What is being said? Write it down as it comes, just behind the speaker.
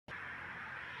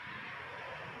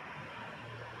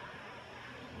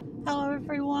Hello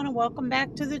everyone and welcome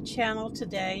back to the channel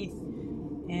today,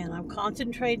 and I'm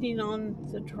concentrating on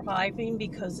the driving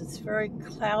because it's very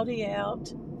cloudy out,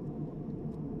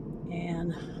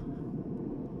 and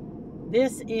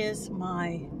this is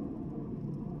my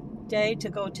day to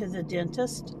go to the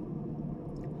dentist.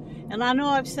 And I know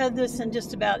I've said this in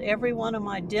just about every one of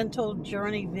my dental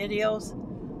journey videos.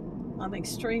 I'm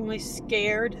extremely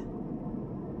scared,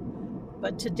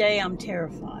 but today I'm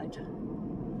terrified.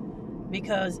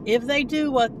 Because if they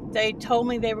do what they told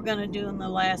me they were going to do in the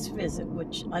last visit,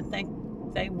 which I think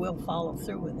they will follow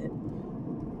through with it,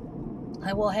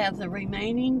 I will have the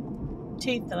remaining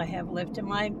teeth that I have left in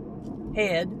my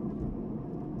head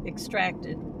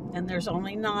extracted, and there's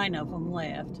only 9 of them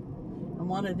left, and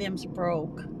one of them's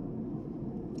broke.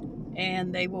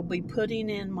 And they will be putting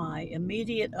in my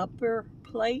immediate upper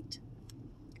plate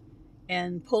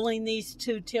and pulling these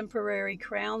 2 temporary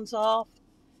crowns off,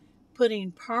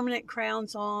 putting permanent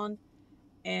crowns on,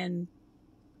 and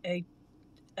a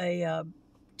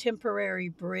temporary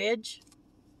bridge,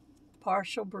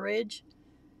 partial bridge.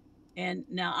 And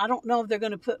now I don't know if they're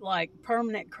going to put like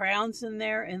permanent crowns in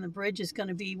there and the bridge is going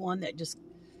to be one that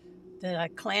I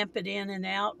clamp it in and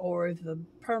out, or if the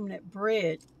permanent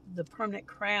bridge, the permanent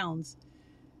crowns,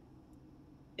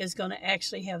 is going to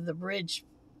actually have the bridge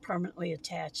permanently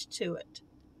attached to it.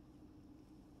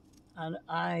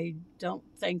 I don't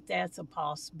think that's a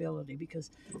possibility because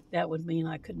that would mean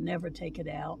I could never take it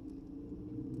out.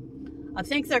 I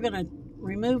think they're going to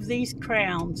remove these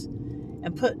crowns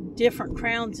and put different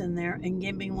crowns in there and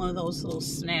give me one of those little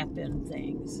snap-in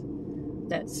things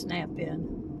that snap in.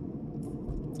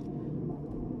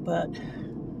 But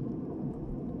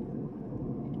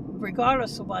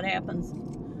regardless of what happens,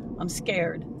 I'm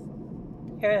scared,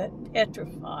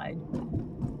 petrified,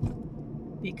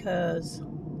 because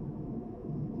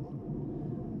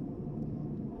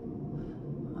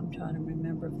I'm trying to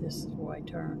remember if this is where I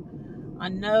turn. I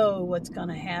know what's going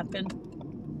to happen.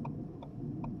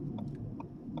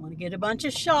 I'm going to get a bunch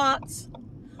of shots.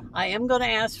 I am going to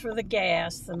ask for the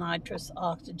gas, the nitrous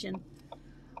oxygen.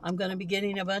 I'm going to be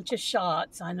getting a bunch of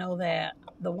shots. I know that.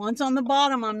 The ones on the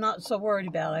bottom I'm not so worried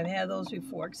about. I've had those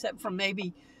before, except for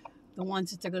maybe the ones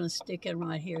that they're going to stick in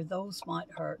right here. Those might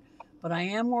hurt. But I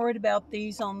am worried about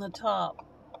these on the top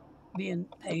being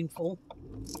painful,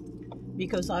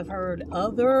 because I've heard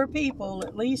other people,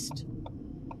 at least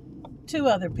 2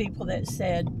 other people, that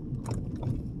said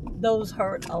those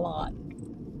hurt a lot.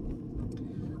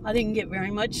 I didn't get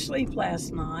very much sleep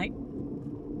last night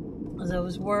because I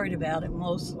was worried about it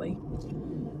mostly.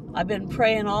 I've been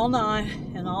praying all night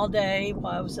and all day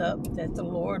while I was up that the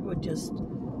Lord would just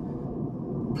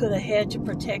put a hedge of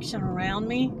protection around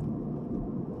me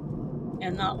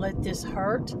and not let this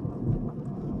hurt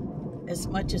as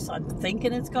much as I'm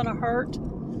thinking it's going to hurt.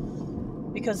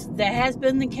 Because that has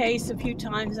been the case a few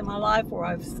times in my life where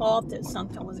I've thought that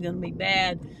something was going to be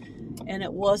bad and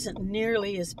it wasn't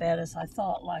nearly as bad as I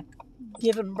thought. Like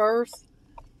giving birth,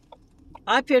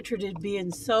 I pictured it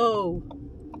being so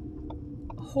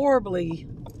horribly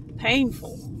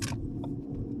painful,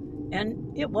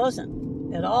 and it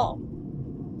wasn't at all.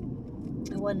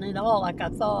 It wasn't at all like I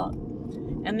thought.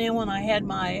 And then when I had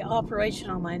my operation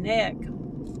on my neck,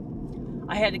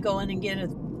 I had to go in and get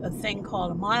a thing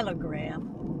called a myelogram,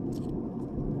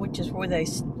 which is where they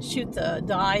shoot the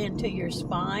dye into your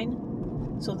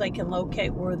spine so they can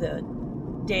locate where the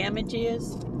damage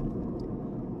is.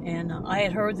 And I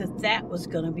had heard that that was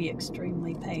going to be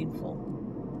extremely painful.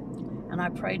 And I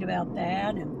prayed about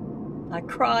that, and I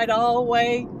cried all the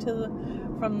way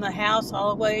from the house,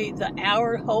 all the way the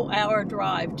whole hour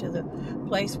drive to the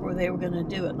place where they were going to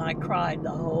do it. And I cried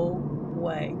the whole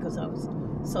way because I was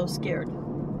so scared.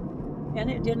 And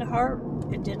it didn't hurt.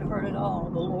 It didn't hurt at all.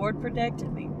 The Lord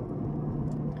protected me.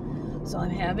 So I'm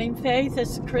having faith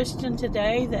as a Christian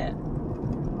today that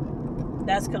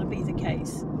that's going to be the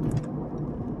case.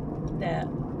 That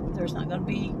there's not going to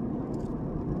be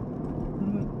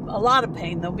a lot of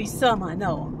pain. There'll be some, I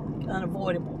know,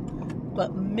 unavoidable,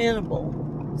 but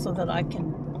minimal, so that I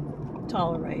can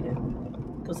tolerate it.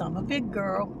 Because I'm a big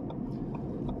girl,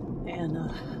 and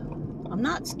I'm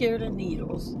not scared of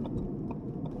needles,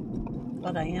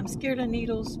 but I am scared of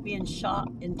needles being shot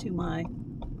into my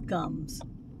gums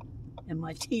and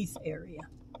my teeth area.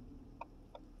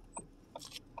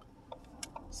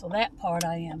 So that part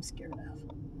I am scared of.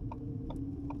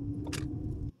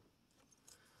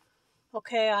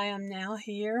 Okay, I am now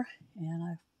here,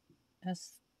 and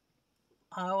as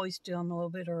I always do, I'm a little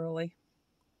bit early.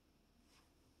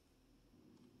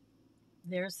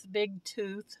 There's the big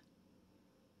tooth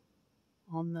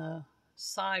on the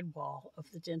side wall of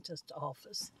the dentist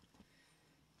office.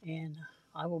 And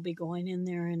I will be going in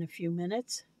there in a few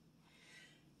minutes.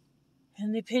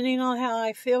 And depending on how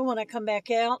I feel when I come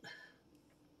back out,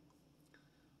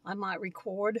 I might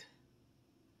record.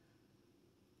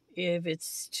 If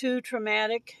it's too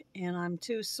traumatic and I'm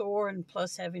too sore and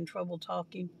plus having trouble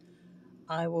talking,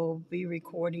 I will be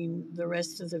recording the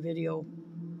rest of the video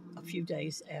a few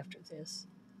days after this.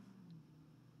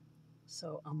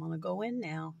 So I'm going to go in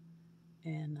now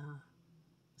and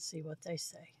see what they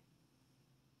say.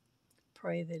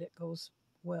 Pray that it goes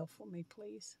well for me,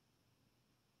 please.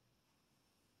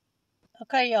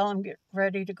 Okay, y'all, I'm getting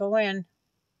ready to go in.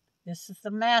 This is the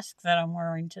mask that I'm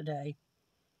wearing today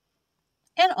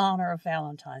in honor of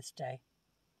Valentine's Day.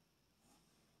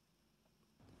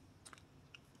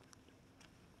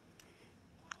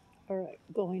 All right,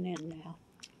 going in now.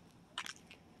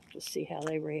 Just see how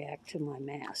they react to my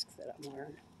mask that I'm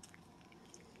wearing.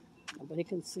 Nobody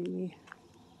can see me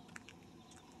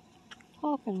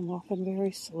talking. I'm walking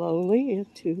very slowly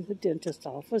into the dentist's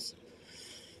office.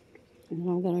 And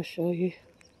I'm going to show you.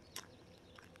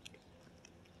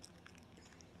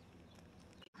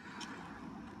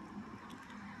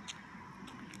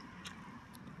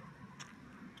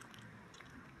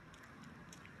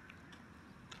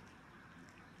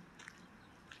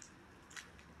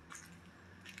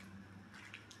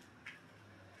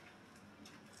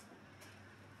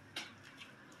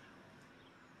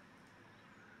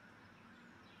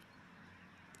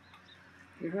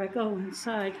 Here I go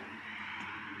inside.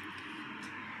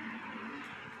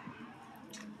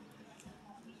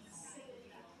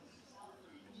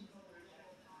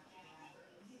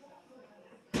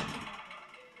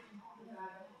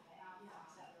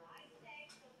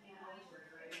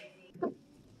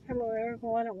 Hello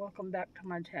everyone and welcome back to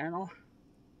my channel.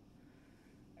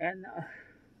 And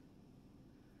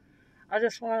I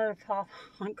just wanted to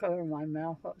uncover my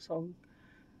mouth up so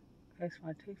in case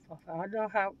my teeth pop out. I know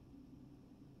how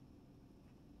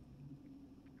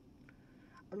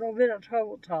a little bit of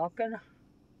trouble talking.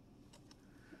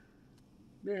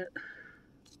 And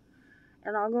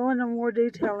I'll go into more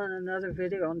detail in another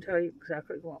video and tell you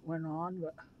exactly what went on,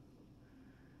 but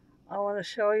I want to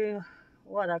show you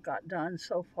what I got done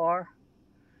so far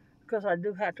because I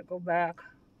do have to go back.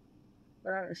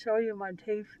 But I'm going to show you my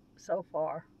teeth so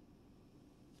far.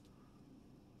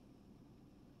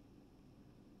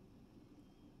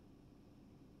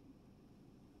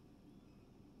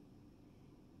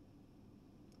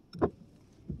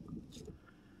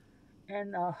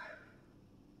 And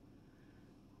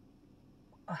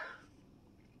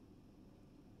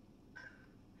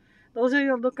those of you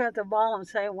who look at the bottom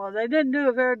saying, well, they didn't do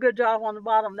a very good job on the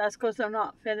bottom. That's because they're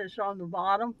not finished on the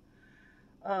bottom.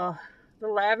 The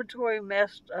laboratory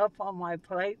messed up on my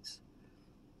plates.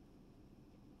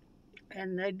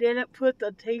 And they didn't put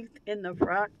the teeth in the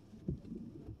front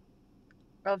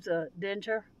of the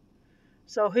denture.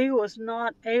 So he was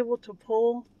not able to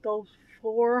pull those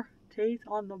 4 teeth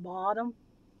on the bottom.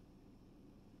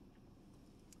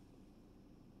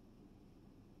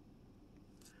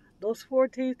 Those 4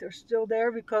 teeth are still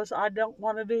there because I don't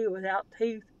want to be without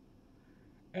teeth.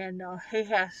 And he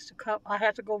has to come. I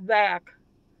have to go back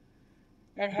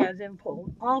and have them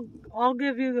pulled. I'll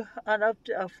give you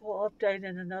a full update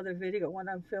in another video when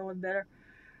I'm feeling better.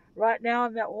 Right now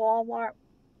I'm at Walmart.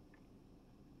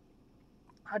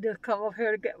 I just come up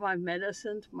here to get my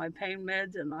medicines, my pain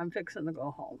meds, and I'm fixing to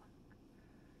go home.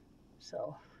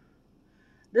 So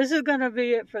this is going to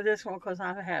be it for this one because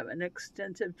I'm having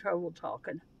extensive trouble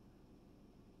talking.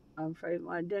 I'm afraid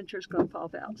my denture's going to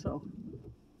pop out, so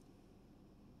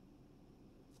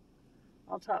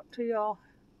I'll talk to y'all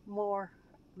more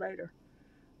later.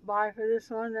 Bye for this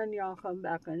one, and y'all come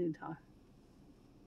back anytime.